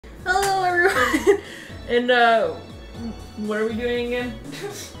And what are we doing again?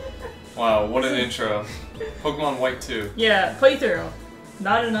 Wow, what an intro. Pokemon White 2. Yeah, playthrough.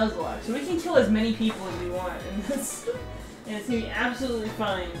 Not a Nuzlocke. So we can kill as many people as we want, and it's gonna be absolutely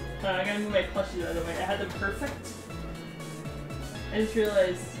fine. I gotta move my plushies out of the way. I had them perfect. I just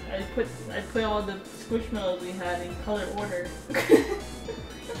realized I put all the Squishmallows we had in color order.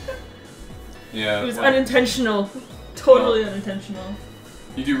 Yeah. It was unintentional. Totally unintentional.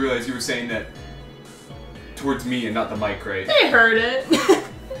 You do realize you were saying that towards me and not the mic, right? They heard it.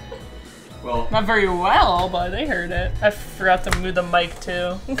 Well, not very well, but they heard it. I forgot to move the mic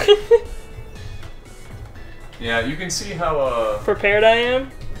too. yeah, you can see how prepared I am.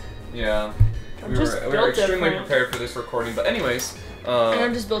 Yeah, we were extremely prepared for this recording. But anyways,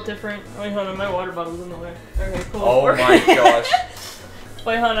 I'm just built different. Wait, hold on, my water bottle's in the way. Okay, cool. Oh my gosh.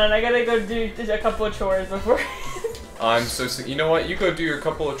 Wait, hold on, I gotta go do a couple of chores before. I'm so sick. You know what? You go do your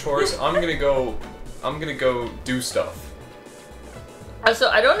couple of chores. I'm gonna go do stuff. So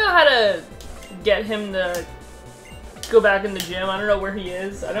I don't know how to get him to go back in the gym. I don't know where he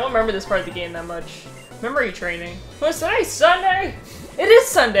is. I don't remember this part of the game that much. Memory training. What's today? Sunday? It is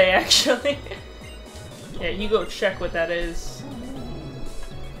Sunday, actually. Yeah, you go check what that is.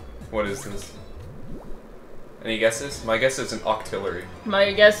 What is this? Any guesses? My guess is an octillery.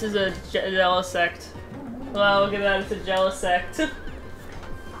 My guess is a Jellicect. Wow, look at that. It's a Jellicect.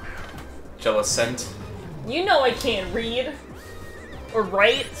 Jellicent. You know I can't read. Or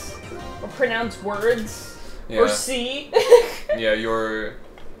write, or pronounce words, or see. Yeah, your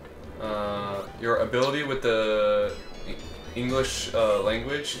ability with the English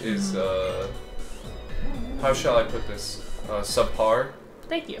language is how shall I put this? Subpar.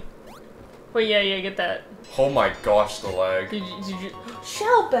 Thank you. Wait, yeah, get that. Oh my gosh, the lag. Did you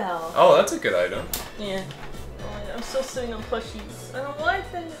Shell Bell. Oh, that's a good item. Yeah. Oh, yeah, I'm still sitting on plushies. I don't like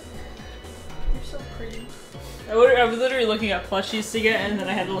that. You're so pretty. I was literally looking at plushies to get, and then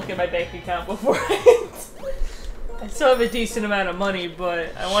I had to look at my bank account before I still have a decent amount of money,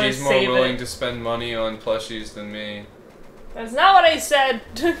 but I want to save it. She's more willing to spend money on plushies than me. That's not what I said!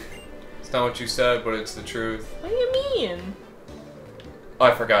 It's not what you said, but it's the truth. What do you mean? Oh,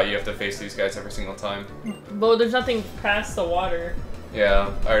 I forgot you have to face these guys every single time. Well, there's nothing past the water.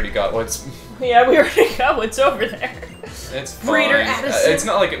 Yeah, I already got what's... Yeah, we already got what's over there. It's fine. Breeder Addison. It's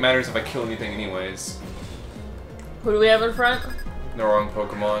not like it matters if I kill anything anyways. Who do we have in front? The wrong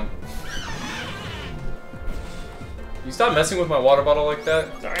Pokemon. You stop messing with my water bottle like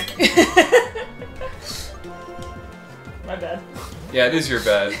that? Sorry. My bad. Yeah, it is your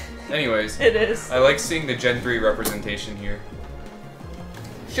bad. Anyways. It is. I like seeing the Gen 3 representation here.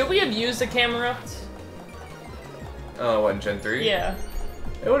 Should we have used the Camerupt? What, in Gen 3? Yeah.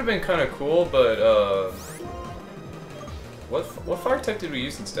 It would have been kind of cool, but, What fire type did we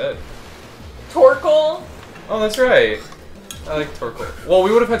use instead? Torkoal? Oh, that's right. I like Torkoal. Well,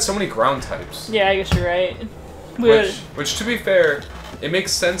 we would have had so many ground types. Yeah, I guess you're right. Which, to be fair, it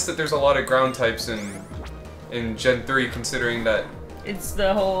makes sense that there's a lot of ground types in Gen 3, considering that it's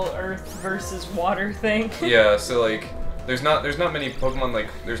the whole Earth versus water thing. Yeah, so like, there's not many Pokemon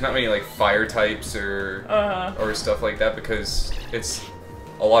there's not many like fire types or stuff like that because it's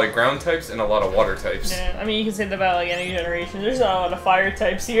a lot of ground types and a lot of water types. Yeah, I mean you can say that about like any generation. There's not a lot of fire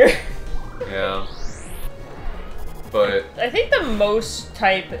types here. Yeah. But I think the most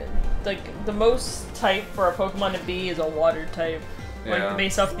type for a Pokemon to be is a water type. Yeah. Like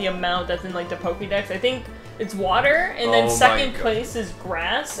based off the amount that's in like the Pokédex. I think it's water, and then second place is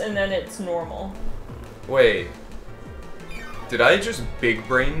grass, and then it's normal. Wait. Did I just big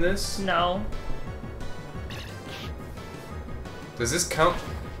brain this? No. Does this count?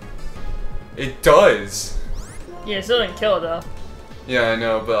 It does. Yeah, it still didn't kill it though. Yeah, I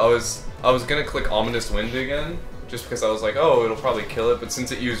know, but I was gonna click Ominous Wind again, just because I was like, oh, it'll probably kill it, but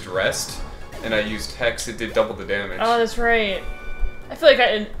since it used Rest, and I used Hex, it did double the damage. Oh, that's right. I feel like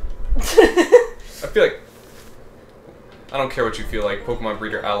I feel like... I don't care what you feel like, Pokemon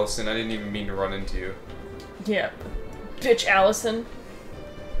Breeder Allison, I didn't even mean to run into you. Yeah. Bitch Allison.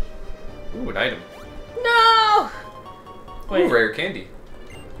 Ooh, an item. No! Wait. Ooh, rare candy.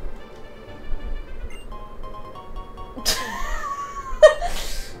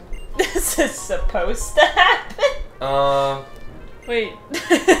 This is supposed to happen? Wait.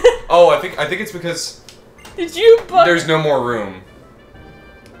 Oh, I think it's because... Did you bug... There's no more room.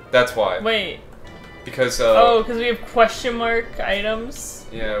 That's why. Wait. Because, oh, because we have question mark items?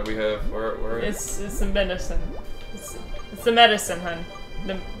 Yeah, we have... Where It's the medicine. It's the medicine, hun.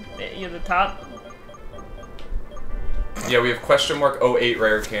 The top? Yeah, we have question mark 08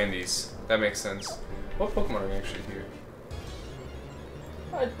 rare candies. That makes sense. What Pokemon are actually here?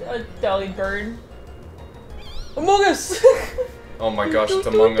 A deli bird. Among Us! Oh my gosh, it's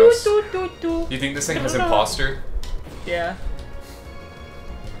Among Us. You think this thing has imposter? Yeah.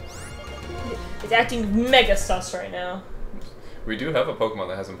 It's acting mega sus right now. We do have a Pokemon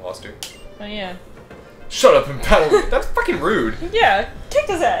that has imposter. Oh yeah. Shut up and battle. That's fucking rude. Yeah, kick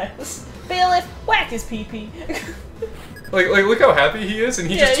his ass. Bailiff, whack his pee-pee. like, look how happy he is, and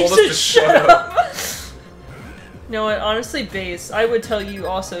he just told us to shut up. You know what, honestly, Base, I would tell you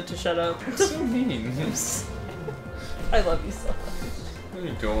also to shut up. What do you mean? I love you so much. No,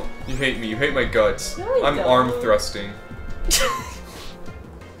 you don't. You hate me. You hate my guts. No, I'm don't. arm thrusting.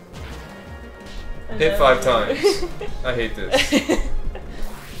 Hit 5 times. I hate this.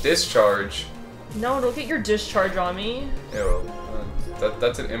 Discharge. No, don't get your discharge on me. Ew.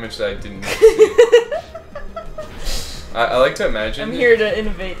 That's an image that I didn't see. I like to imagine... I'm here to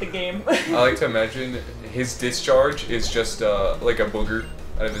innovate the game. I like to imagine his discharge is just like a booger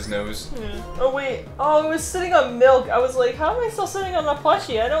out of his nose. Oh wait, oh, it was sitting on milk. I was like, how am I still sitting on a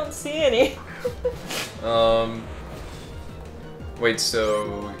plushie? I don't see any. Wait,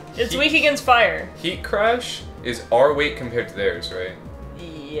 so... It's weak against fire. Heat Crash is our weight compared to theirs, right?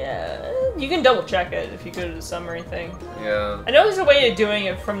 Yeah, you can double check it if you go to the summary thing. Yeah. I know there's a way of doing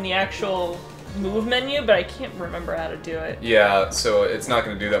it from the actual move menu, but I can't remember how to do it. Yeah, so it's not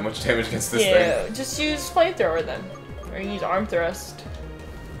going to do that much damage against this thing. Yeah, just use flamethrower then. Or you can use arm thrust.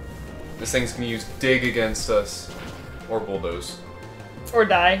 This thing's going to use dig against us. Or bulldoze. Or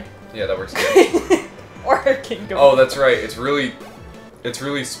die. Yeah, that works good. Or it can go. Oh, that's right. It's really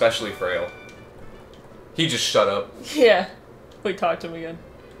specially frail. He just shut up. Yeah. Wait, talk to him again.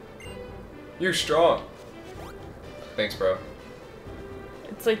 You're strong. Thanks, bro.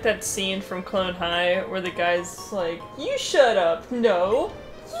 It's like that scene from Clone High where the guy's like, you shut up. No.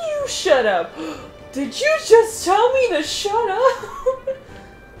 You shut up. Did you just tell me to shut up?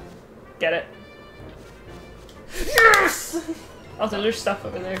 Get it? Yes! Also, there's stuff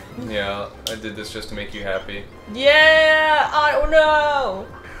over there. Yeah, I did this just to make you happy. Yeah! I don't know!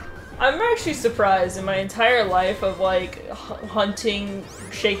 I'm actually surprised in my entire life of, like, hunting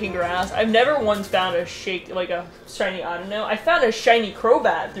shaking grass. I've never once found a shiny Audino. I found a shiny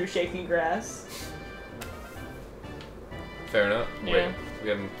Crobat through shaking grass. Fair enough. Yeah. Wait, we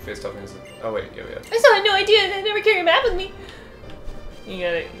haven't faced off against it. Oh wait, yeah, we have. I still had no idea. I never carry a map with me.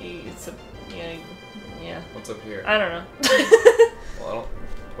 Yeah. What's up here? I don't know. Well, I don't...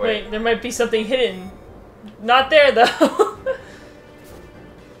 Wait, there might be something hidden. Not there, though.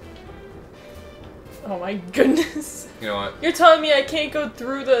 Oh my goodness. You know what? You're telling me I can't go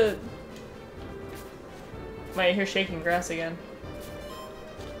through the... Wait, here's shaking grass again.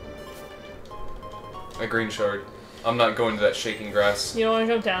 A green shard. I'm not going to that shaking grass. You don't want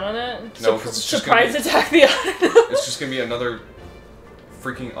to jump down on it? No, because it's just surprise attack the Audino. It's just gonna be another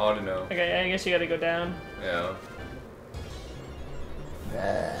freaking Audino. Okay, I guess you gotta go down. Yeah.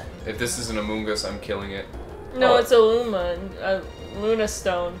 If this is an Among Us, I'm killing it. No, it's a Luna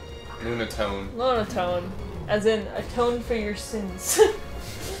Stone. Lunatone. Lunatone. As in, atone for your sins.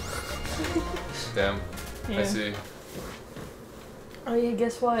 Damn. Yeah. I see. Oh yeah,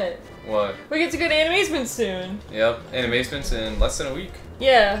 guess what? What? We get to go to Animation soon. Yep, Animation's in less than a week.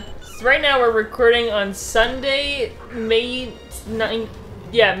 Yeah. So right now we're recording on Sunday, May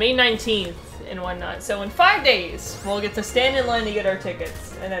 19th and whatnot. So in 5 days, we'll get to stand in line to get our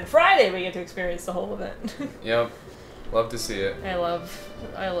tickets. And then Friday, we get to experience the whole event. Yep. Love to see it. I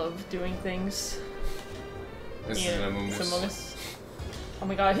love doing things. This is an Among It's Us. Among Us. Oh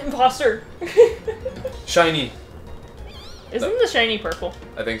my god, imposter! Shiny! Isn't the shiny purple?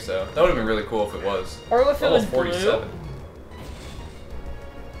 I think so. That would have been really cool if it was. Or if it was 47. blue?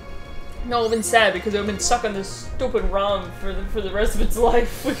 No, it would have been sad because it would have been stuck on this stupid ROM for the rest of its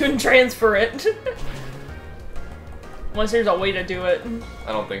life. We couldn't transfer it. Unless there's a way to do it.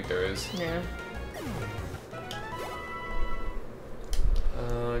 I don't think there is. Yeah.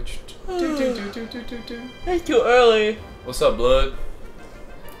 It's too early. What's up, blood?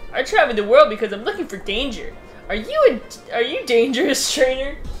 I travel the world because I'm looking for danger. Are you dangerous,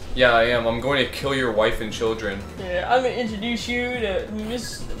 trainer? Yeah, I am. I'm going to kill your wife and children. Yeah, I'm gonna introduce you to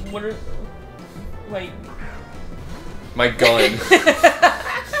Miss. Wait. My gun.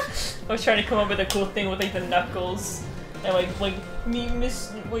 I was trying to come up with a cool thing with like the knuckles and like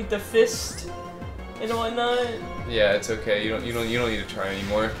the fist and whatnot. Yeah, it's okay. You don't need to try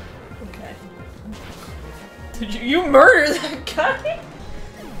anymore. Okay. Did you murder that guy?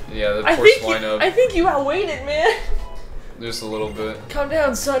 Yeah, that poor swine up. I think you outweighed it, man. Just a little bit. Calm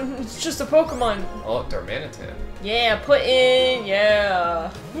down, son. It's just a Pokemon. Oh, Darmanitan. Yeah, put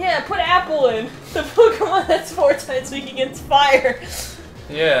put Apple in. The Pokemon that's 4 times weak against fire.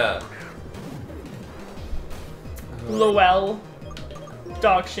 Yeah. Lowell.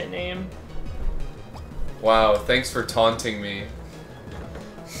 Dog shit name. Wow, thanks for taunting me.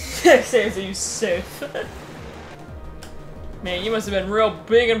 Seriously, you Sith. Man, you must have been real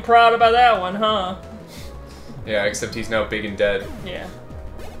big and proud about that one, huh? Yeah, except he's now big and dead. Yeah.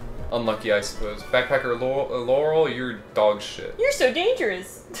 Unlucky, I suppose. Backpacker Laurel, you're dog shit. You're so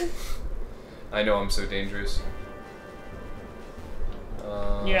dangerous. I know I'm so dangerous.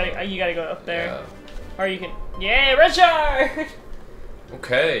 You gotta go up there. Yeah. Or you can... Yeah, red shard!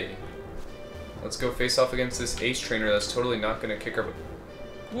 Okay. Let's go face off against this ace trainer that's totally not gonna kick our...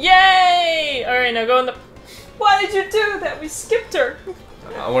 Yay! Alright, now go in the... Why did you do that? We skipped her.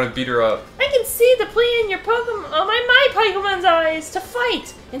 I want to beat her up. I can see the play in your Pokemon... my Pokemon's eyes to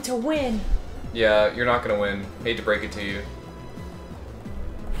fight and to win. Yeah, you're not gonna win. Hate to break it to you.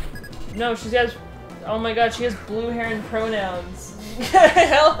 No, she's got... Oh my god, she has blue hair and pronouns.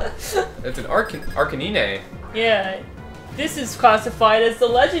 Hell? It's an Arcanine. Yeah. This is classified as the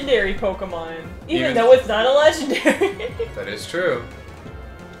legendary Pokemon. Even though it's not a legendary. That is true.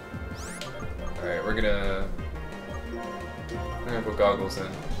 Alright, we're gonna put goggles in.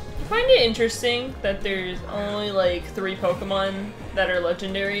 I find it interesting that there's only like 3 Pokemon that are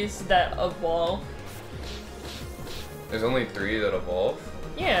legendaries that evolve. There's only 3 that evolve?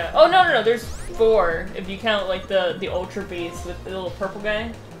 Yeah. Oh, no. There's 4 if you count like the Ultra Beast with the little purple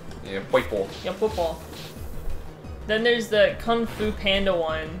guy. Yeah, Tympole. Yeah, football. Then there's the Kung Fu Panda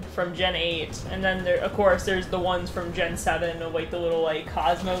one from Gen 8, and then there, of course, there's the ones from Gen 7 of like the little like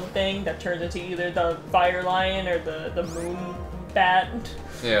Cosmo thing that turns into either the Fire Lion or the Moon Bat.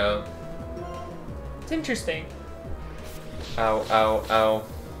 Yeah. It's interesting. Ow, ow, ow.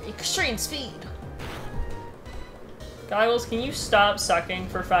 Extreme speed. Goggles, can you stop sucking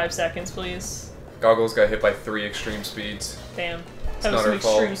for 5 seconds, please? Goggles got hit by 3 extreme speeds. Damn. It's That was not some her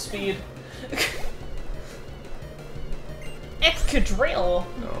fault. extreme speed. Excadrill!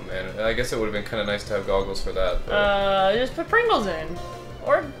 Oh man, I guess it would have been kind of nice to have goggles for that. But... just put Pringles in.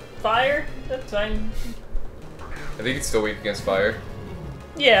 Or fire, that's fine. I think it's still weak against fire.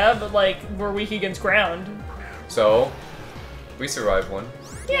 Yeah, but like, we're weak against ground. So, we survived one.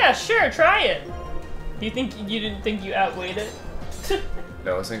 Yeah, sure, try it. You didn't think you outweighed it?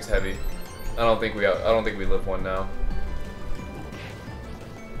 No, this thing's heavy. I don't think we live one now.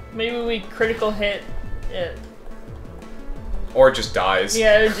 Maybe we critical hit it. Or it just dies.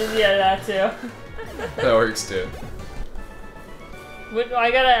 Yeah, that too. That works too.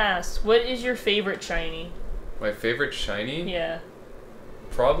 I gotta ask, what is your favorite shiny? My favorite shiny? Yeah.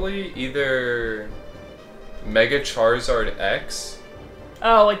 Probably either Mega Charizard X.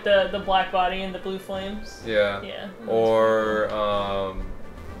 Oh, like the black body and the blue flames? Yeah. Yeah. Or,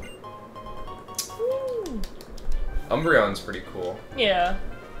 Ooh. Umbreon's pretty cool. Yeah.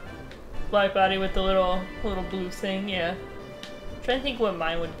 Black body with the little blue thing, yeah. I'm trying to think what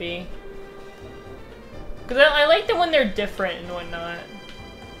mine would be. Because I like them when they're different and whatnot.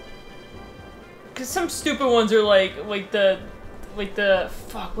 Because some stupid ones are like the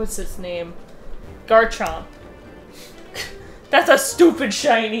fuck, what's its name? Garchomp. That's a stupid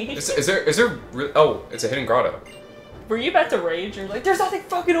shiny. Is there oh, it's a hidden grotto. Were you about to rage? Or like, there's nothing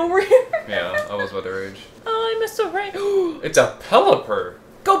fucking over here. Yeah, I was about to rage. Oh, I missed a rage. It's a Pelipper.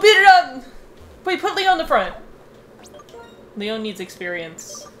 Go beat it up! Wait, put Leo in the front. Leo needs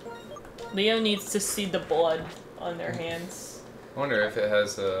experience. Leo needs to see the blood on their hands. I wonder if it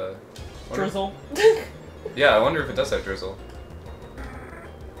has a... Drizzle. Yeah, I wonder if it does have Drizzle.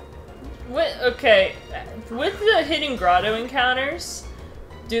 Okay, with the hidden grotto encounters,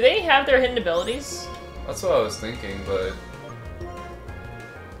 do they have their hidden abilities? That's what I was thinking, but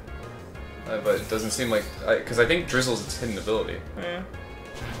it doesn't seem like... Because I think Drizzle's its hidden ability. Yeah.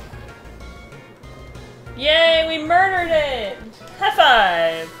 Yay, we murdered it! High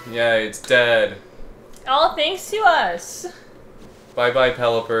five! Yay, it's dead. All thanks to us. Bye-bye,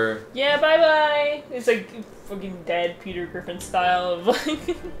 Pelipper. Yeah, bye-bye. It's like fucking dead Peter Griffin style of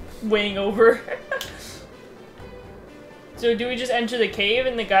like weighing over. So do we just enter the cave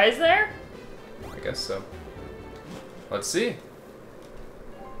and the guy's there? I guess so. Let's see.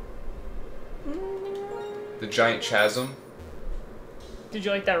 The giant chasm. Did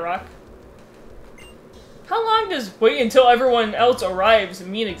you like that rock? How long does wait until everyone else arrives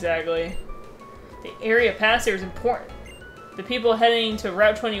mean exactly? The area pass here is important. The people heading to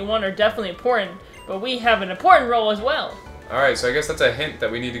Route 21 are definitely important, but we have an important role as well. Alright, so I guess that's a hint that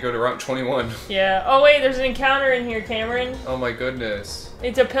we need to go to Route 21. Yeah. Oh wait, there's an encounter in here, Cameron. Oh my goodness.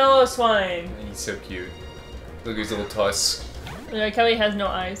 It's a pillow swine. He's so cute. Look at his little tusks. Like how he has no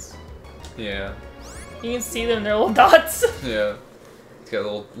eyes. Yeah. You can see them, they're little dots. Yeah. It's got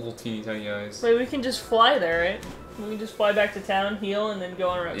little teeny tiny eyes. Wait, we can just fly there, right? We can just fly back to town, heal, and then go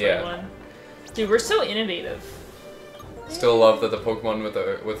on Route 21. Dude, we're so innovative. Still love that the Pokemon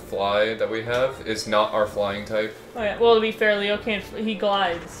with Fly that we have is not our flying type. Oh yeah, well to be fair, Leo can't. He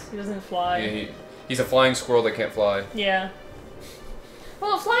glides. He doesn't fly. Yeah, he's a flying squirrel that can't fly. Yeah.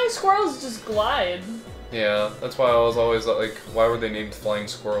 Well, flying squirrels just glide. Yeah, that's why I was always like, why were they named flying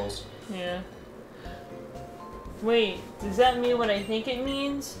squirrels? Yeah. Wait, does that mean what I think it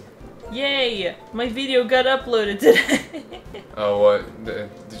means? Yay! My video got uploaded today! Oh, what?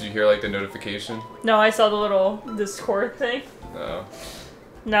 Did you hear, like, the notification? No, I saw the little Discord thing. Oh.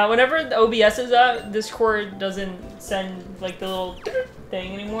 Now, whenever the OBS is up, Discord doesn't send, like, the little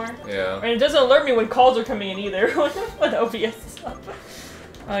thing anymore. Yeah. And it doesn't alert me when calls are coming in either, when OBS is up.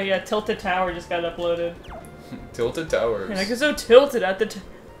 Oh yeah, Tilted Tower just got uploaded. Tilted Towers. And I get so tilted at the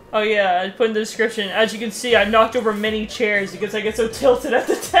oh yeah, I put in the description, as you can see, I knocked over many chairs because I get so tilted at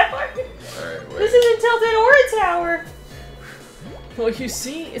the tower. Alright, wait. This isn't tilted or a tower! Well, you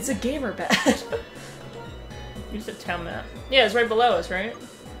see, it's a gamer pad. Use the town map. Yeah, it's right below us, right?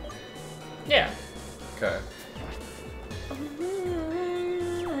 Yeah. Okay.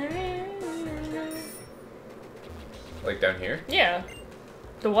 Like down here? Yeah.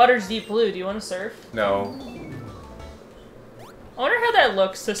 The water's deep blue. Do you want to surf? No. I wonder how that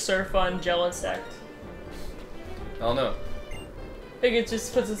looks to surf on Jellicect. I don't know. Like it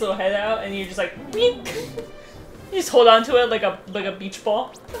just puts its little head out and you're just like, wink. You just hold on to it like a beach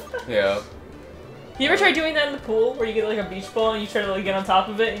ball. Yeah. You ever try doing that in the pool where you get like a beach ball and you try to like get on top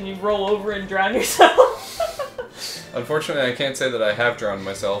of it and you roll over and drown yourself? Unfortunately, I can't say that I have drowned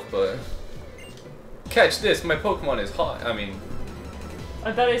myself, but catch this, my Pokemon is hot. I mean,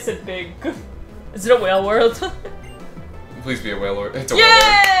 I thought I said big. Is it a whale world? please be a whale lord. It's a whale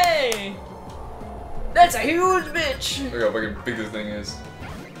Yay! That's a huge bitch! lord. Look how fucking big this thing is.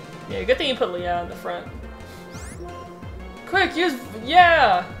 Yeah, good thing you put Leah in the front. Quick, use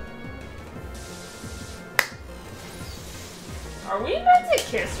yeah! Are we about to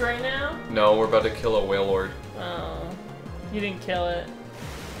kiss right now? No, we're about to kill a whale lord. Oh. You didn't kill it.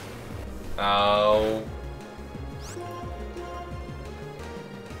 Ow.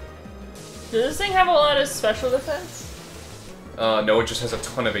 Does this thing have a lot of special defense? No, it just has a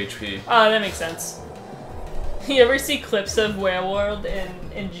ton of HP. Oh, that makes sense. You ever see clips of Whale World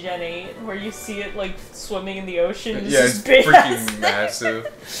in Gen 8 where you see it like swimming in the ocean? Yeah, it's big freaking massive.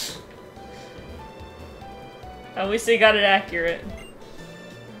 At least they got it accurate.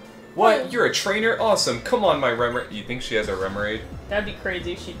 What? You're a trainer? Awesome. Come on, my Remoraid. You think she has a Remoraid? That'd be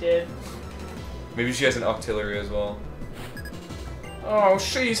crazy if she did. Maybe she has an Octillery as well. Oh,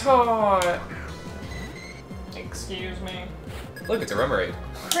 she's hot! Excuse me. Look, it's a Remoraid.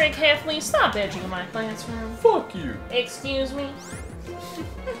 Craig Heffley, stop edging in my classroom. Fuck you! Excuse me?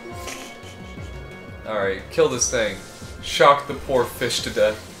 Alright, kill this thing. Shock the poor fish to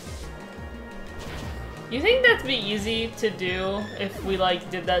death. You think that'd be easy to do if we like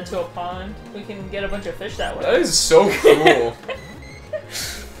did that to a pond? We can get a bunch of fish that way. That is so cool.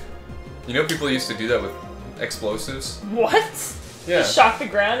 You know people used to do that with explosives? What? Yeah. Just shock the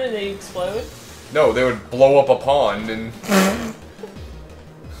ground and they explode? No, they would blow up a pond and...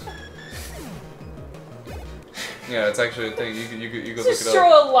 Yeah, it's actually a thing. You could look it up. Just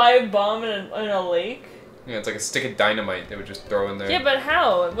throw a live bomb in a lake? Yeah, it's like a stick of dynamite they would just throw in there. Yeah, but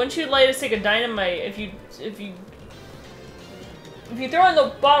how? Once you light a stick of dynamite, if you throw in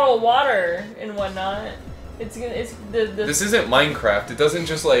the bottle of water and whatnot, it's the This isn't Minecraft. It doesn't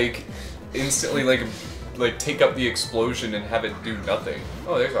just like instantly like take up the explosion and have it do nothing.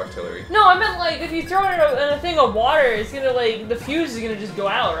 Oh, there's Octillery. No, I meant like if you throw it in a thing of water, it's gonna like the fuse is gonna just go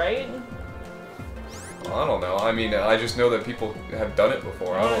out, right? Well, I don't know. I mean, I just know that people have done it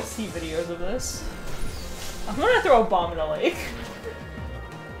before. I want to see videos of this. I'm gonna throw a bomb in a lake.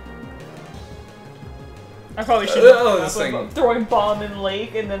 I probably shouldn't throwing bomb in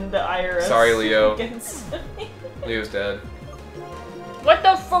lake and then the IRS. Sorry, Leo. Against me. Leo's dead. What the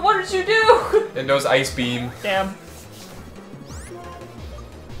f- what did you do? It knows Ice Beam. Damn.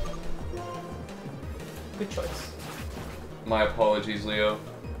 Good choice. My apologies, Leo.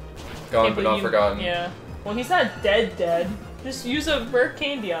 Gone but not forgotten. Yeah. Well, he's not dead. Just use a rare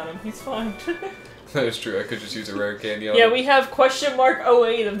candy on him. He's fine. That is true. I could just use a rare candy on Yeah, him. we have question mark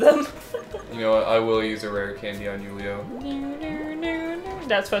 08 of them. You know what? I will use a rare candy on you, Leo.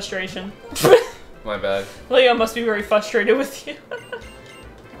 That's frustration. My bad. Leo must be very frustrated with you.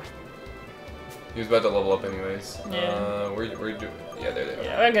 He was about to level up anyways. Yeah. Where do? Yeah, there they are.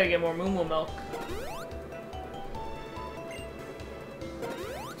 Yeah, I gotta get more Moo Moo milk.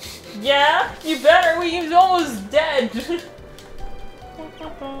 Yeah, you better. He's almost dead.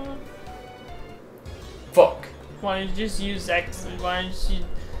 Fuck. Why don't you just use X? Why don't you...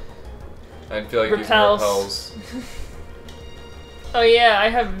 I feel like repels. using repels. Oh yeah, I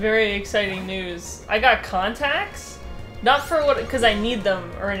have very exciting news. I got contacts. Not for what, because I need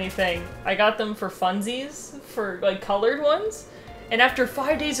them or anything. I got them for funsies, for like colored ones. And after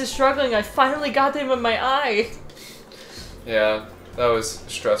 5 days of struggling, I finally got them in my eye. Yeah, that was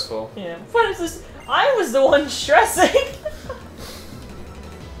stressful. Yeah. What is this? I was the one stressing.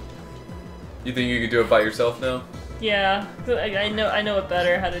 You think you could do it by yourself now? Yeah, I know it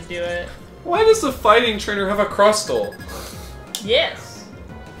better how to do it. Why does the fighting trainer have a crustal? Yes.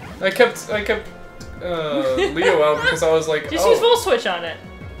 I kept Leo out because I was like, just use full switch on it.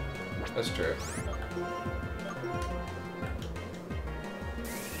 That's true.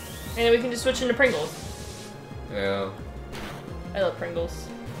 And then we can just switch into Pringles. Yeah. I love Pringles.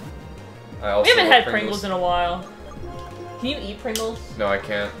 I also we haven't love had Pringles in a while. Can you eat Pringles? No, I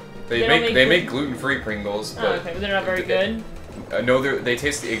can't. They make gluten-free Pringles, but okay, but they're not very good. No, they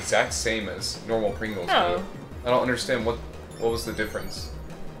taste the exact same as normal Pringles. Oh. Do. I don't understand what was the difference.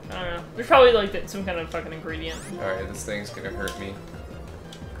 I don't know. There's probably like some kind of fucking ingredient. All right, this thing's gonna hurt me.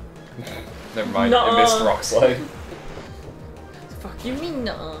 Never mind. Nuh-uh. I missed rock slide. Fuck you mean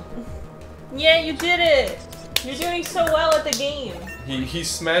nuh-uh. Yeah, you did it. You're doing so well at the game. He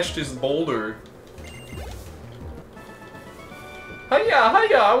smashed his boulder. Hiya,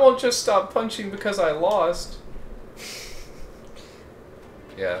 hiya! I won't just stop punching because I lost.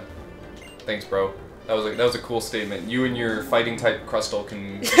 Yeah. Thanks, bro. That was a cool statement. You and your fighting type Crustal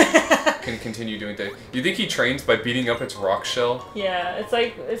can continue doing things. You think he trains by beating up its rock shell? Yeah, it's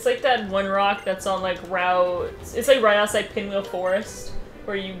like that one rock that's on like route. It's like right outside Pinwheel Forest,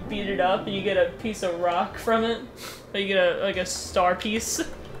 where you beat it up and you get a piece of rock from it. Or you get like a star piece.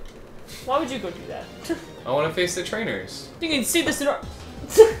 Why would you go do that? I want to face the trainers. You can see this in our...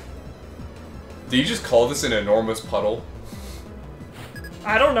 Do you just call this an enormous puddle?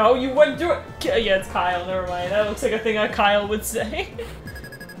 I don't know, you went through it. Yeah, it's Kyle, never mind. That looks like a thing a Kyle would say.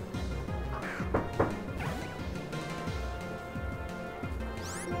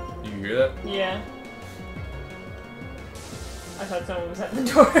 You hear that? Yeah. I thought someone was at the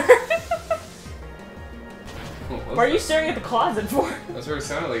door. Why are you staring at the closet for? That's where it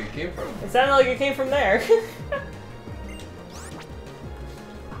sounded like it came from. It sounded like it came from there.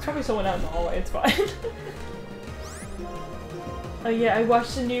 It's probably someone out in the hallway, it's fine. Oh yeah, I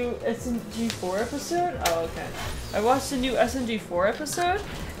watched the new SMG4 episode? Oh, okay. I watched the new SMG4 episode,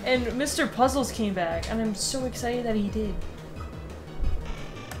 and Mr. Puzzles came back, and I'm so excited that he did.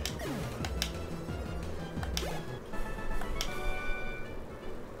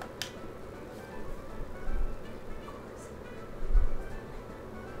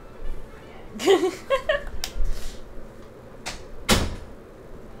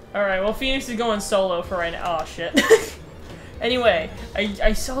 Alright, well Phoenix is going solo for right now. Oh shit. Anyway,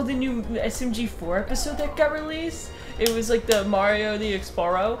 I saw the new SMG4 episode that got released. It was like the Mario the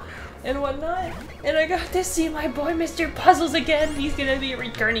Explorer and whatnot. And I got to see my boy Mr. Puzzles again. He's gonna be a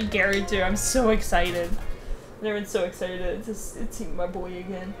returning character. I'm so excited. I've never been so excited to see my boy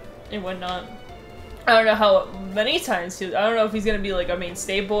again and whatnot. I don't know how many times I don't know if he's gonna be like a main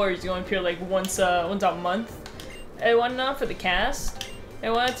staple or he's going to appear like once a month and whatnot for the cast. I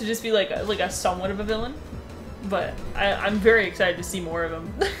want it to just be like a somewhat of a villain, but I'm very excited to see more of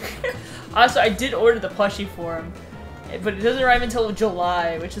him. Also, I did order the plushie for him, but it doesn't arrive until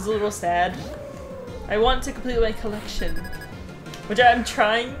July, which is a little sad. I want to complete my collection, which I'm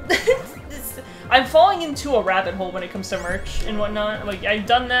trying. I'm falling into a rabbit hole when it comes to merch and whatnot. Like, I've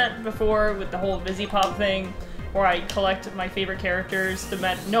done that before with the whole VisiPop thing, where I collect my favorite characters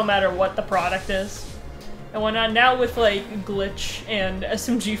no matter what the product is. And whatnot. Now with, like, Glitch and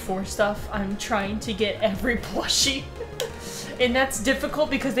SMG4 stuff, I'm trying to get every plushie. And that's difficult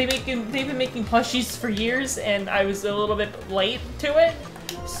because they've been making plushies for years, and I was a little bit late to it.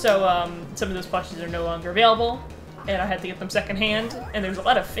 So, some of those plushies are no longer available, and I had to get them secondhand, and there's a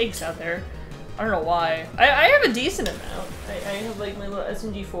lot of fakes out there. I don't know why. I have a decent amount. I have like my little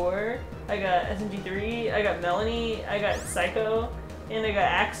SMG4, I got SMG3, I got Melanie, I got Psycho, and I got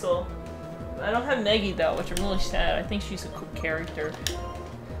Axel. I don't have Meggy though, which I'm really sad. I think she's a cool character.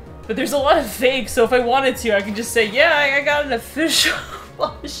 But there's a lot of fakes, so if I wanted to, I could just say, yeah, I got an official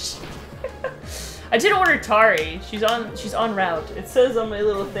plush. I did order Tari. She's on route. It says on my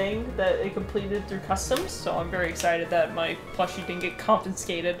little thing that it completed through customs, so I'm very excited that my plushie didn't get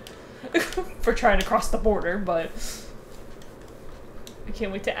confiscated for trying to cross the border, but I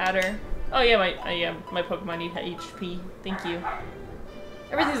can't wait to add her. Oh yeah, my Pokemon need HP. Thank you.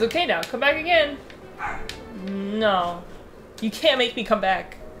 Everything's okay now. Come back again. No. You can't make me come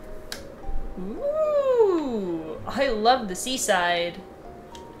back. Ooh, I love the seaside.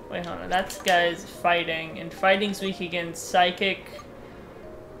 Wait, hold on. That guy's fighting, and fighting's weak against psychic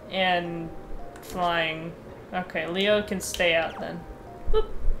and flying. Okay, Leo can stay out then. Boop.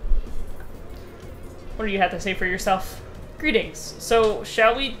 What do you have to say for yourself? Greetings. So,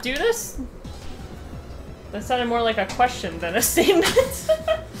 shall we do this? That sounded more like a question than a statement.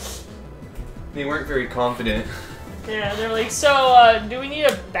 They weren't very confident. Yeah, they're like, so, do we need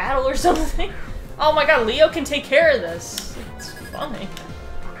a battle or something? Oh my god, Leo can take care of this. It's funny.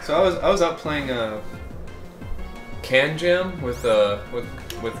 So I was out playing Can Jam with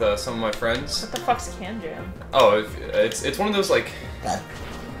some of my friends. What the fuck's Can Jam? Oh, it's one of those like.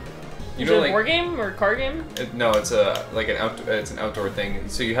 You know, Is it a like board game or a card game? No, it's it's an outdoor thing.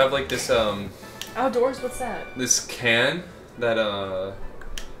 So you have like this Outdoors? What's that? this can that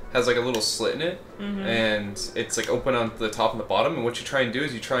has like a little slit in it, and it's like open on the top and the bottom. And what you try and do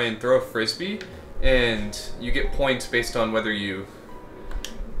is you try and throw a frisbee, and you get points based on whether you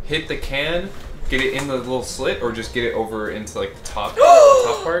hit the can, get it in the little slit, or just get it over into like the top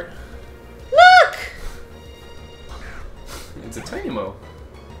part. Look! It's a tiny mo.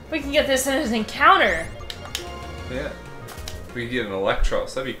 We can get this in an encounter. Yeah. We could get an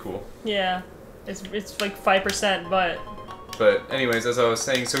Electros, that'd be cool. Yeah. It's like 5%, but... But anyways, as I was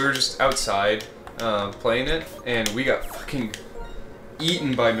saying, so we were just outside playing it, and we got fucking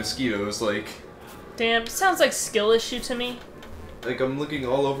eaten by mosquitoes, like... Damn, sounds like skill issue to me. Like, I'm looking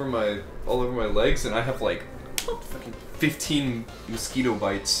all over my legs, and I have like fucking 15 mosquito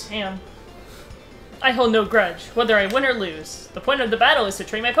bites. Damn. I hold no grudge, whether I win or lose. The point of the battle is to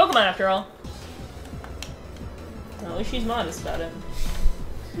train my Pokemon, after all. Well, at least she's modest about it.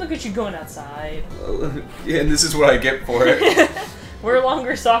 Look at you going outside. Yeah, and this is what I get for it. Wear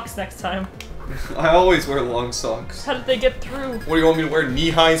longer socks next time. I always wear long socks. How did they get through? What, do you want me to wear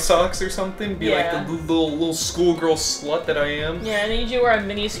knee-high socks or something? Be Yeah. like the little schoolgirl slut that I am? Yeah, I need you to wear a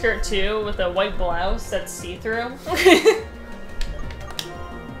mini skirt too, with a white blouse that's see-through.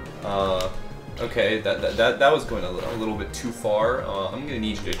 Okay, that was going a little bit too far. I'm gonna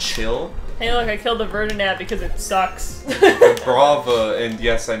need you to chill. Hey look, I killed the Verdinat because it sucks. Brava, and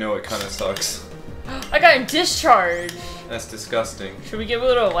yes, I know it kind of sucks. I got a discharge! That's disgusting. Should we give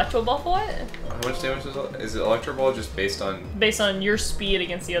it a Electro Ball for it? How much damage is it? Electro Ball just based on... Based on your speed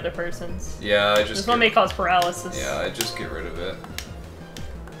against the other person's. Yeah, I just... This one may cause paralysis. Yeah, I just get rid of it.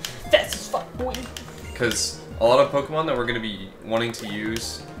 Fast as fuck, boy! Because a lot of Pokemon that we're going to be wanting to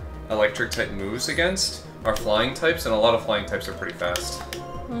use electric type moves against are flying types, and a lot of flying types are pretty fast.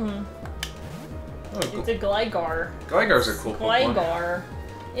 Mm-hmm. Oh, cool. It's a Gligar. Gligar's a cool Pokemon. Gligar.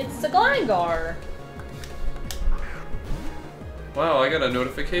 It's a Gligar. Wow, I got a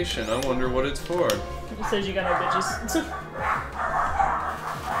notification. I wonder what it's for. It says you got no bitches.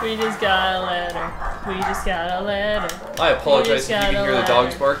 We just got a letter. We just got a letter. I apologize if you can hear the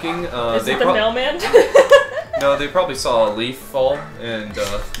dogs barking. Is it the mailman? No, they probably saw a leaf fall, and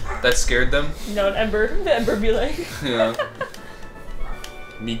that scared them. No, an Ember. The Ember be like... Yeah.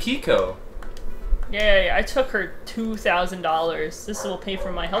 Mikiko. Yeah, I took her $2,000. This will pay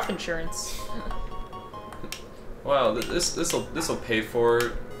for my health insurance. Wow, this'll pay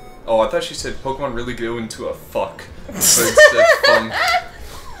for. Oh, I thought she said Pokemon really go into a fuck. But instead funk.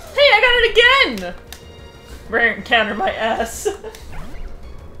 Hey, I got it again! Rare encounter my ass.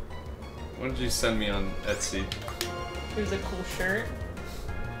 What did you send me on Etsy? Here's a cool shirt.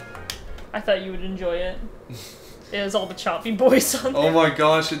 I thought you would enjoy it. It has all the Choppy Boys on there. Oh my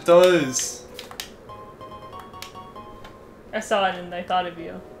gosh, it does! I saw it and I thought of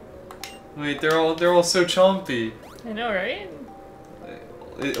you. Wait, they're all so chompy. I know, right?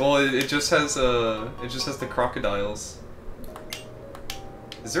 It just has the crocodiles.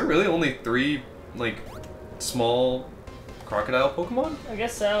 Is there really only 3 like small crocodile Pokemon? I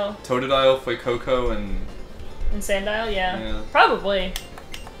guess so. Totodile, Fuecoco, and Sandile, yeah. Yeah. Probably.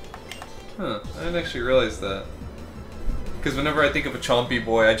 Huh, I didn't actually realize that. Because whenever I think of a chompy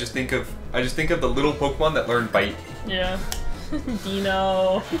boy, I just think of the little Pokemon that learn Bite. Yeah.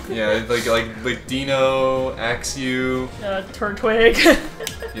 Dino. Yeah, like Dino, Axew. Turtwig.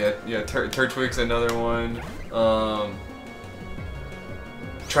 yeah, Turtwig's another one.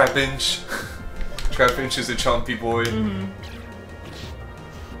 Trapinch. Trapinch is a chompy boy. Mm-hmm.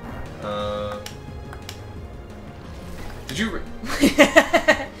 Did you?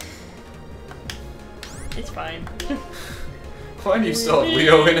 It's fine. Why do you still have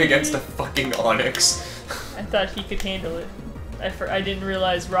Leo in against a fucking Onix? I thought he could handle it. I didn't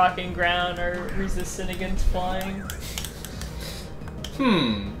realize rock and ground are resistant against flying.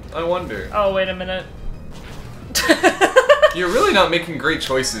 I wonder. Oh, wait a minute. You're really not making great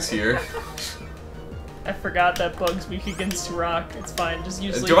choices here. I forgot that bugs weak against rock. It's fine, just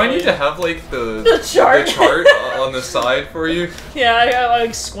use. Do I need to have like the chart on the side for you? Yeah, I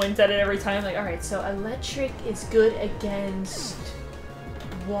like squint at it every time. Like, all right, so electric is good against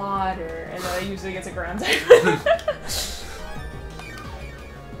water, and then I use it against a ground type.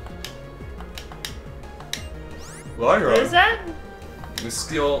 What is that? The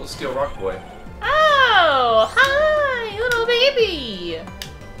steel rock boy. Oh, hi, little baby.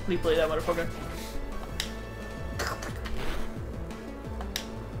 We play that motherfucker.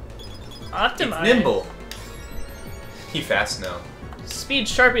 Optimize. It's nimble. He fast now. Speed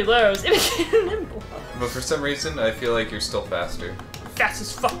Sharpie lows. It became nimble. But for some reason, I feel like you're still faster. Fast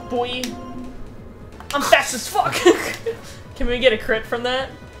as fuck, boy. I'm fast as fuck. Can we get a crit from that?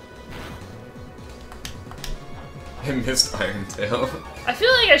 I missed Iron Tail. I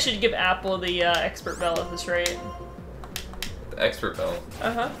feel like I should give Apple the expert bell at this rate. The expert bell.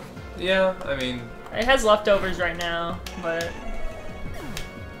 Uh-huh. Yeah, I mean... It has leftovers right now, but...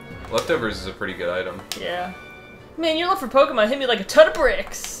 Leftovers is a pretty good item. Yeah. Man, your love for Pokemon hit me like a ton of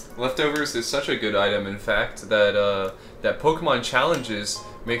bricks! Leftovers is such a good item, in fact, that that Pokemon Challenges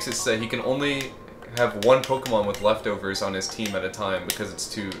makes it so he can only have one Pokemon with leftovers on his team at a time because it's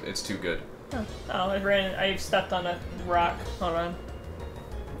too good. Oh, I stepped on a rock. Hold on.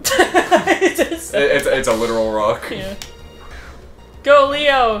 It's a literal rock. Yeah. Go,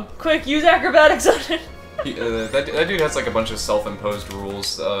 Leo! Quick, use acrobatics on it! That dude has like a bunch of self-imposed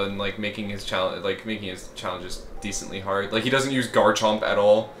rules, and like making his challenges decently hard. Like he doesn't use Garchomp at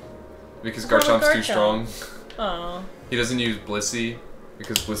all because Garchomp's too strong. Oh. He doesn't use Blissey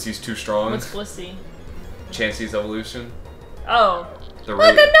because Blissey's too strong. What's Blissey? Chansey's evolution. Oh. Look,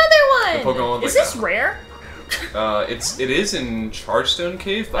 another one! The Pokemon is this rare? It is in Chargestone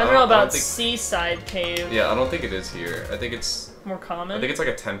Cave. But I don't know about Seaside Cave. Yeah, I don't think it is here. I think it's more common. I think it's like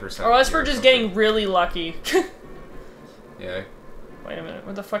a 10%. Or else we're just getting really lucky. Yeah. Wait a minute.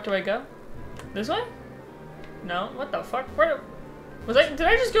 Where the fuck do I go? This way? No. What the fuck? Where was I? Did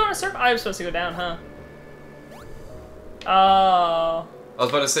I just go in a circle? I was supposed to go down, huh? Oh. I was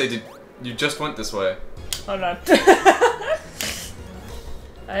about to say, you just went this way? Hold on.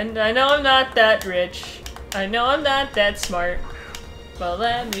 And I know I'm not that rich. I know I'm not that smart. But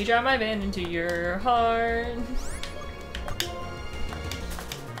let me drive my van into your heart.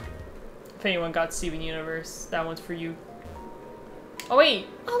 If anyone got Steven Universe, that one's for you. Oh wait!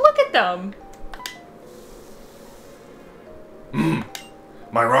 Oh, look at them!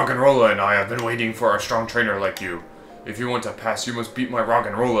 My Roggenrola and I have been waiting for a strong trainer like you. If you want to pass, you must beat my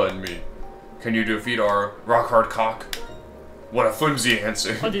Roggenrola and me. Can you defeat our rock-hard cock? What a flimsy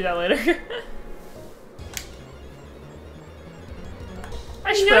answer. I'll do that later.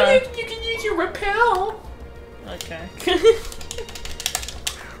 You can use your repel. Okay.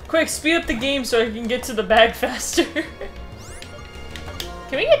 Quick, speed up the game so I can get to the bag faster. Can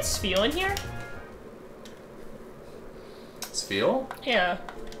we get Spheal in here? Spheal? Yeah.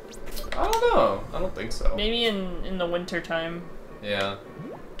 I don't know. I don't think so. Maybe in the winter time. Yeah.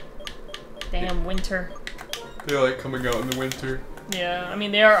 Damn, winter. They like coming out in the winter. Yeah, I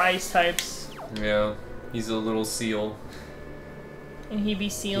mean, they are ice types. Yeah. He's a little seal. And he be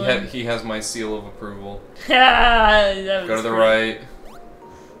sealing. He has my seal of approval. That was Go to the right.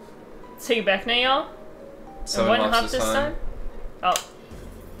 Let's take it back now, y'all. And one hop this time? Oh.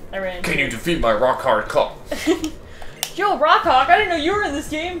 I ran into Can you defeat my rock hard cock? Yo, Rockhawk, I didn't know you were in this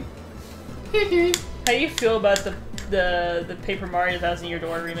game. How do you feel about the Paper Mario Thousand Year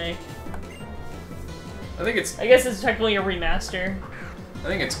Door remake? I guess it's technically a remaster. I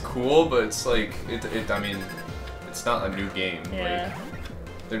think it's cool, but it's like I mean, it's not a new game. Yeah. Like,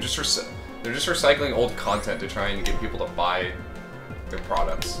 they're just recycling old content to try and get people to buy their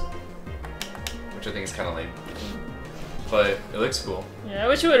products, which I think is kind of lame. But it looks cool. Yeah, I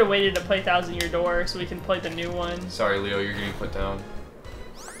wish we would have waited to play Thousand Year Door so we can play the new one. Sorry, Leo, you're getting put down.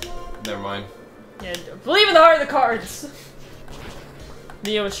 Never mind. Yeah, believe in the heart of the cards.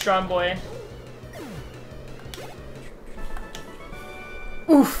 Leo is strong boy.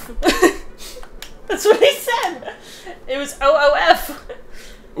 Oof. That's what he said. It was OOF.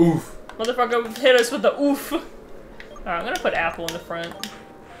 Oof. Motherfucker hit us with the oof. Alright, I'm gonna put Apple in the front.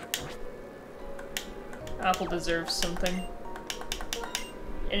 Apple deserves something.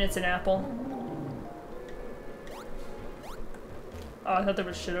 And it's an apple. Oh, I thought there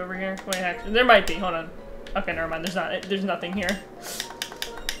was shit over here. Wait, actually, there might be. Hold on. Okay, never mind. There's not. There's nothing here.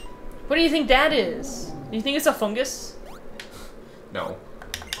 What do you think that is? Do you think it's a fungus? No.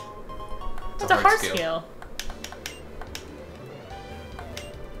 It's a heart scale.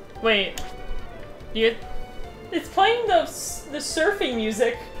 Wait. It's playing the surfing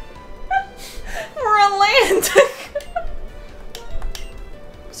music. We're on land.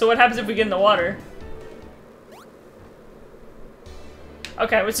 So what happens if we get in the water?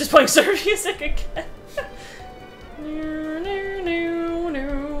 Okay, it's just playing surf music again.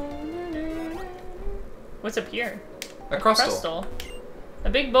 What's up here? A crustal. A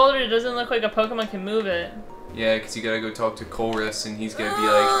big boulder that doesn't look like a Pokemon can move it. Yeah, because you gotta go talk to Colress, and he's gonna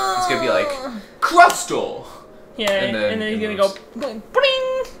be like, crustal. Yeah, and then he's gonna go bling.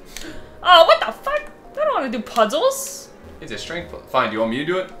 Oh, what the fuck? I don't want to do puzzles. It's a strength. Fine. Do you want me to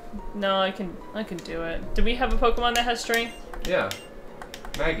do it? No, I can do it. Do we have a Pokemon that has strength? Yeah.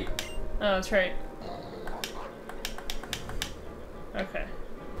 Maggie. Oh, that's right. Okay.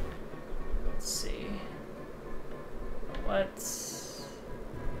 Let's see.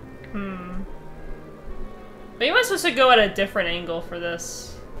 Maybe am I supposed to go at a different angle for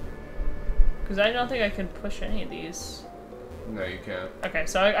this? Because I don't think I can push any of these. No, you can't. Okay,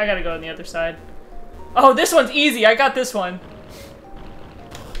 so I gotta go on the other side. Oh, this one's easy. I got this one.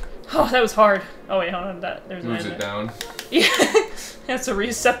 Oh, that was hard. Oh wait, hold on. There's moves it down. Yeah, has to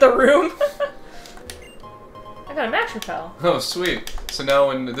reset the room. I got a Max Repel. Oh, sweet. So now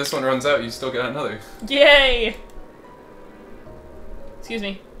when this one runs out, you still get another. Yay! Excuse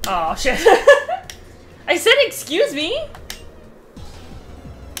me. Oh shit. I said excuse me.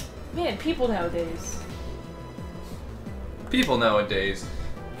 Man, people nowadays. People nowadays.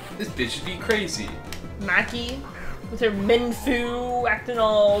 This bitch should be crazy. Maki with her Minfu acting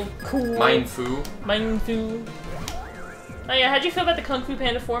all cool. Mindfu. Oh yeah, how'd you feel about the Kung Fu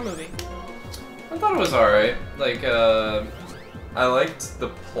Panda 4 movie? I thought it was alright. Like, I liked the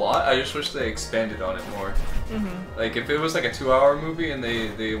plot. I just wish they expanded on it more. Like, if it was like a 2-hour movie and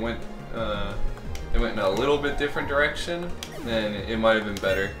they went in a little bit different direction, then it might have been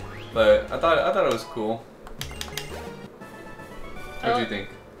better. But I thought it was cool. What do you think?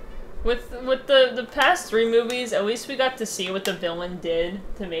 With the past 3 movies, at least we got to see what the villain did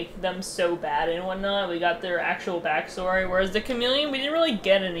to make them so bad and whatnot. We got their actual backstory, whereas the Chameleon, we didn't really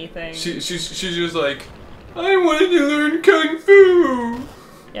get anything. She's just like, I wanted to learn Kung Fu!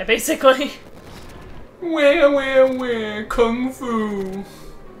 Yeah, basically. Where, Kung Fu!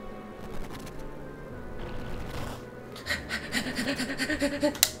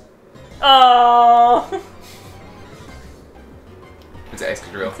 Oh. It's an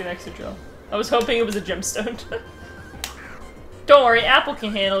Excadrill. It's an Excadrill. I was hoping it was a gemstone. Don't worry, Apple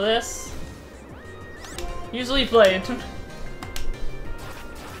can handle this. Usually played.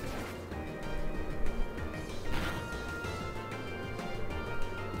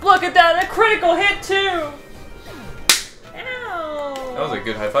 Look at that! A critical hit too! Ow! That was a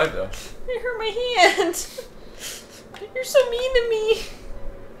good high five though. It hurt my hand! You're so mean to me!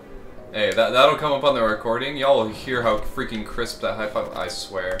 Hey, that'll come up on the recording. Y'all will hear how freaking crisp that high five. I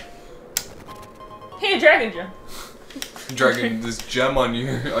swear. Hey, a dragon gem. Dragging this gem on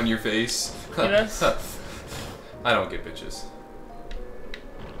your face. Yes. I don't get bitches.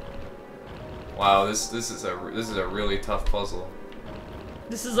 Wow, this is a really tough puzzle.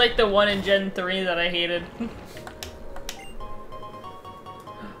 This is like the one in Gen 3 that I hated.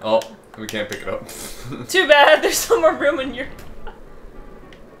 Oh, we can't pick it up. Too bad. There's no more room in your.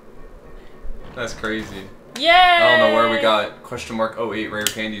 That's crazy. Yay! I don't know where we got !08 rare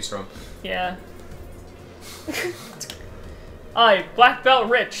candies from. Yeah. I, Black Belt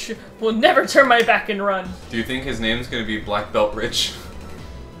Rich, will never turn my back and run. Do you think his name's gonna be Black Belt Rich?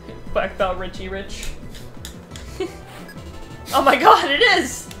 Black Belt Richie Rich. Oh my god, it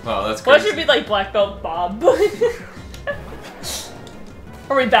is! Wow, that's Why crazy. should it be like Black Belt Bob?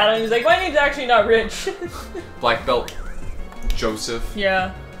 Are we battling? He's like, my name's actually not Rich. Black Belt Joseph.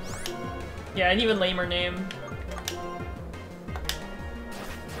 Yeah. Yeah, an even lamer name.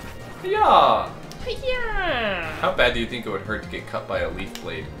 Yeah. Yeah. How bad do you think it would hurt to get cut by a leaf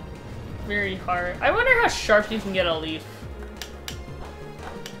blade? Very hard. I wonder how sharp you can get a leaf.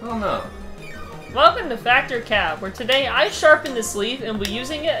 I don't know. Welcome to Factor Cab, where today I sharpen this leaf and we'll be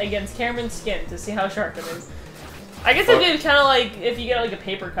using it against Cameron's skin to see how sharp it is. I guess it'd be kind of like if you get like a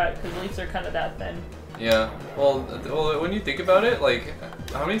paper cut, because leaves are kind of that thin. Yeah. Well, when you think about it, like,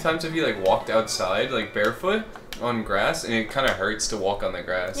 how many times have you like walked outside like barefoot on grass, and it kind of hurts to walk on the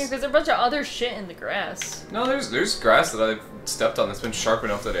grass? Yeah, because there's a bunch of other shit in the grass. No, there's grass that I've stepped on that's been sharp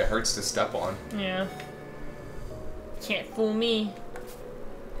enough that it hurts to step on. Yeah. Can't fool me.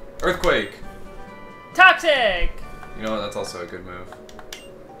 Earthquake. Toxic. You know what? That's also a good move.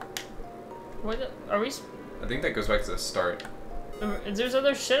 What are we? I think that goes back to the start. Is there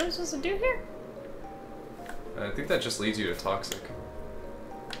other shit I'm supposed to do here? I think that just leads you to toxic.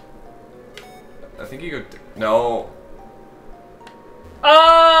 I think you go. No.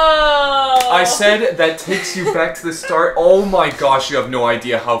 Oh! I said that takes you back to the start. Oh my gosh, you have no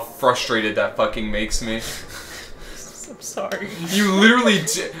idea how frustrated that fucking makes me. I'm sorry. You literally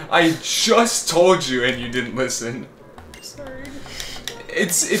I just told you and you didn't listen. I'm sorry.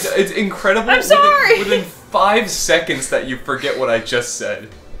 It's incredible. I'm sorry! Within 5 seconds that you forget what I just said.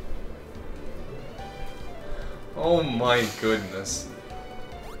 Oh my goodness.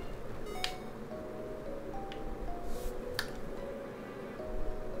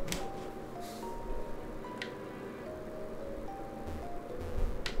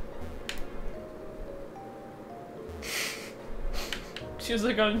 She was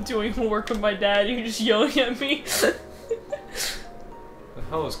like, I'm doing work with my dad, you're just yelling at me. The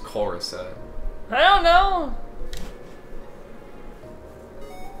hell is chorus at? I don't know.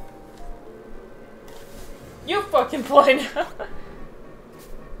 You fucking play now.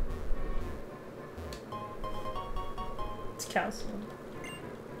 It's Councilman.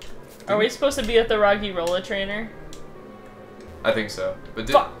 Are we supposed to be at the Rocky Rolla trainer? I think so. But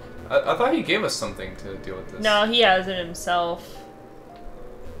did, I thought he gave us something to deal with this. No, he has it himself.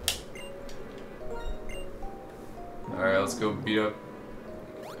 Alright, let's go beat up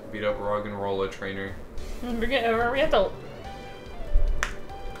Rock and Rolla trainer. Are we gonna have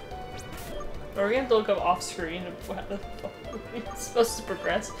to look up off screen how the fuck we're supposed to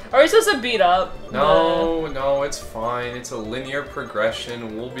progress? Are we supposed to beat up? No, no, it's fine. It's a linear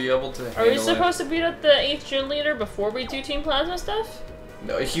progression. We'll be able to handle Are we supposed to beat up the 8th gym leader before we do Team Plasma stuff?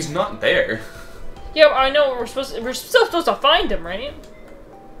 No, he's not there. Yeah, I know we're still supposed to find him, right?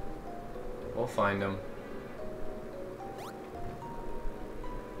 We'll find him.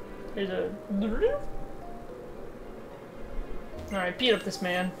 There's a... Alright, beat up this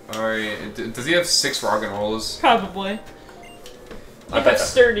man. Alright, does he have 6 rock and rolls? Probably. I They bet. have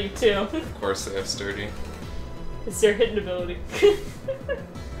sturdy, too. Of course they have sturdy. It's their hidden ability.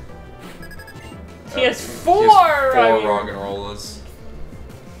 He has 4! He has 4 I mean, rock and rollers.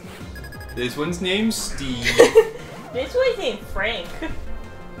 This one's named Steve. This one's named Frank.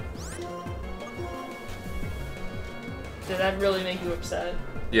 Did that really make you upset?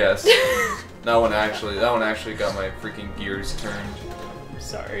 Yes. That one actually got my freaking gears turned.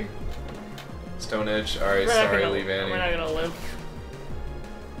 Sorry. Stone Edge. Alright, sorry, leave Annie. We're not gonna live.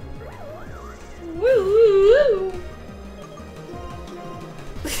 Woo woo woo!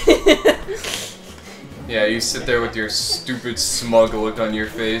 Yeah, you sit there with your stupid smug look on your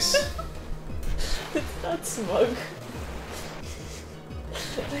face. It's not smug.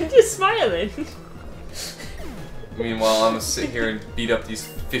 I'm just smiling. Meanwhile, I'm gonna sit here and beat up these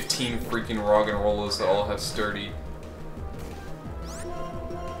 15 freaking rock and rollers that all have sturdy.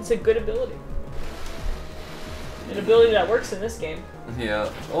 It's a good ability. An ability that works in this game. Yeah.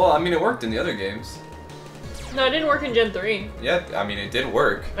 Well, I mean, it worked in the other games. No, it didn't work in Gen 3. Yeah, I mean, it did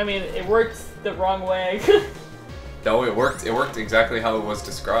work. I mean, it worked the wrong way. No, it worked. It worked exactly how it was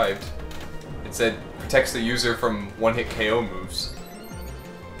described. It said protects the user from one-hit KO moves.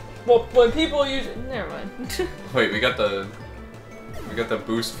 Well, when people use it, never mind. Wait, we got the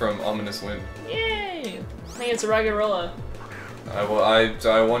boost from Ominous Wind. Yay! I think it's a Ragarolla.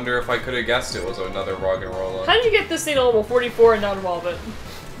 I wonder if I could have guessed it was another rock and roller. How did you get this thing to level 44 and not evolve it?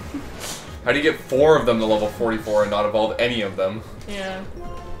 How do you get 4 of them to level 44 and not evolve any of them? Yeah.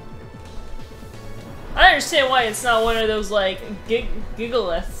 I understand why it's not one of those, like,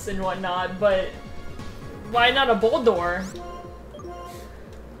 gigoliths and whatnot, but why not a Boldor?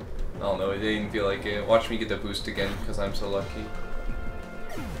 I don't know, it didn't feel like it. Watch me get the boost again, because I'm so lucky.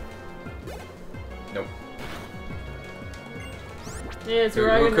 Nope. Yeah, it's a Who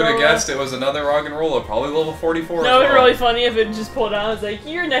Ragarolla. could have guessed it was another rock and roller? Probably level 44 That would as be well. really funny if it just pulled out. It's like,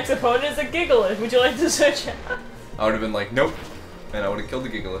 your next opponent is a Gigalith. Would you like to switch out? I would have been like, nope. And I would have killed the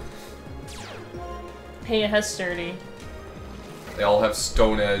Gigalith. Hey, it has sturdy. They all have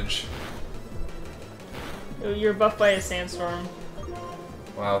Stone Edge. You're buffed by a sandstorm.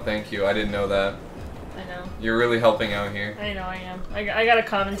 Wow, thank you. I didn't know that. I know. You're really helping out here. I know I am. I gotta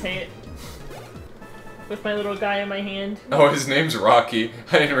commentate. With my little guy in my hand. Oh, his name's Rocky.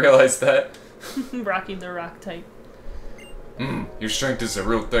 I didn't realize that. Rocky the Rock type. Your strength is a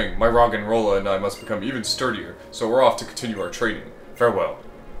real thing. My rock and roller and I must become even sturdier, so we're off to continue our training. Farewell.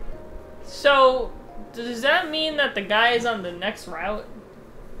 So, does that mean that the guy is on the next route?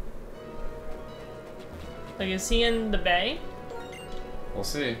 Like, is he in the bay? We'll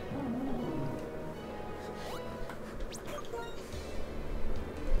see.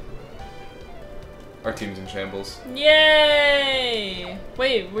 Our team's in shambles. Yay!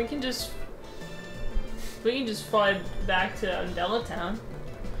 Wait, we can just fly back to Undella Town.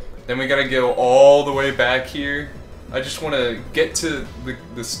 Then we gotta go all the way back here. I just want to get to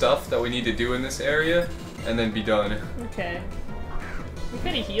the stuff that we need to do in this area, and then be done. Okay. We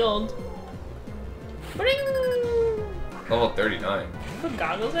could have healed. Level 39. Put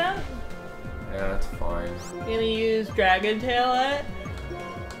goggles out? Yeah, that's fine. Gonna use Dragon Tail at?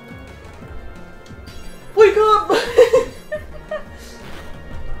 Wake up!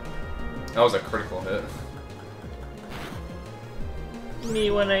 That was a critical hit.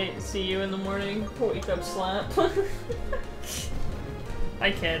 Me when I see you in the morning. Wake up slap.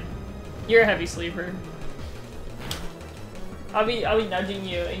 I kid. You're a heavy sleeper. I'll be nudging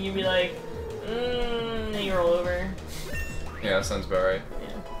you and you'll be like, and you roll over. Yeah, that sounds about right.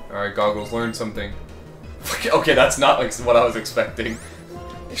 Yeah. Alright, Goggles, learn something. Okay, that's not like what I was expecting.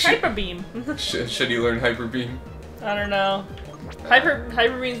 Hyper Beam. Should you learn Hyper Beam? I don't know. Hyper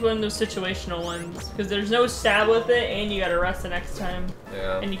Beam's one of those situational ones because there's no stab with it, and you gotta rest the next time.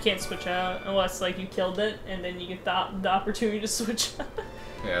 Yeah. And you can't switch out unless like you killed it, and then you get the opportunity to switch out.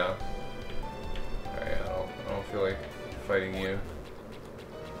 Yeah. Alright, I don't feel like fighting you.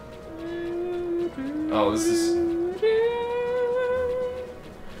 Oh, this is.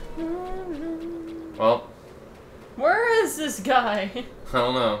 Well. Where is this guy? I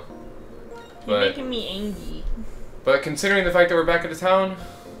don't know. You're making me angry. But considering the fact that we're back at the town,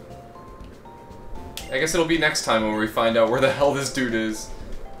 I guess it'll be next time when we find out where the hell this dude is.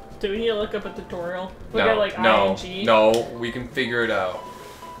 Do we need to look up a tutorial? Look No, at like no, ING? no, we can figure it out.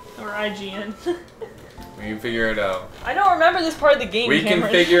 Or IGN. We can figure it out. I don't remember this part of the game, We Cameron.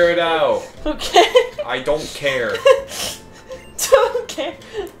 can figure it out. Okay. I don't care. Don't care.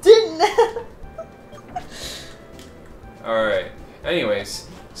 Didn't. Alright. Anyways,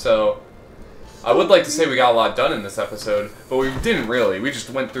 so I would like to say we got a lot done in this episode, but we didn't really. We just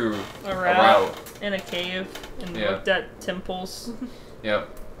went through a route. route. In a cave and Yeah. looked at Tymples. Yep.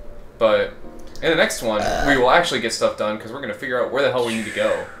 But in the next one, we will actually get stuff done because we're gonna figure out where the hell we need to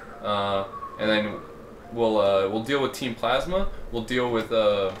go, and then we'll deal with Team Plasma. We'll deal with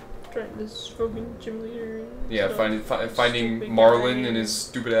Trying this broken gym leader. yeah, stuff. finding Stupid Marlin guy. and his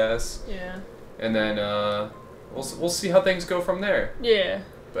stupid ass. Yeah. And then we'll see how things go from there. Yeah.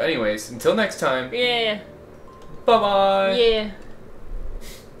 But anyways, until next time. Yeah. Bye bye. Yeah.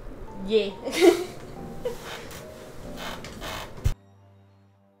 Yeah.